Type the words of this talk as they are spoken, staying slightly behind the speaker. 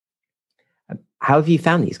How have you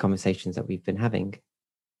found these conversations that we've been having?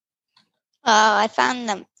 I found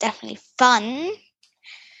them definitely fun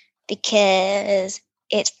because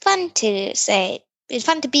it's fun to say, it's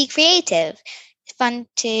fun to be creative. It's fun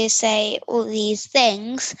to say all these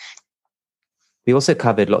things. We also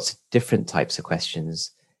covered lots of different types of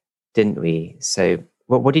questions, didn't we? So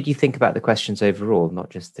what did you think about the questions overall, not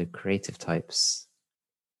just the creative types?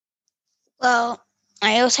 Well,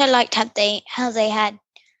 I also liked how they had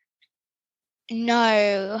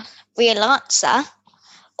no real answer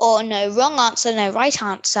or no wrong answer, no right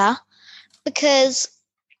answer, because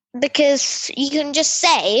you can just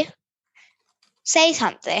say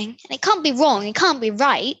something and it can't be wrong, it can't be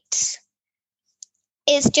right.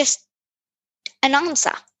 It's just an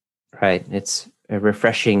answer. Right. It's a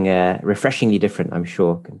refreshingly different, I'm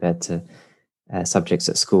sure, compared to subjects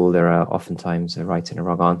at school. There are oftentimes a right and a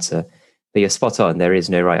wrong answer. But you're spot on. There is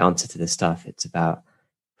no right answer to this stuff. It's about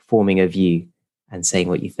forming a view and saying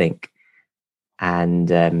what you think and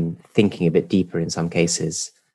thinking a bit deeper in some cases.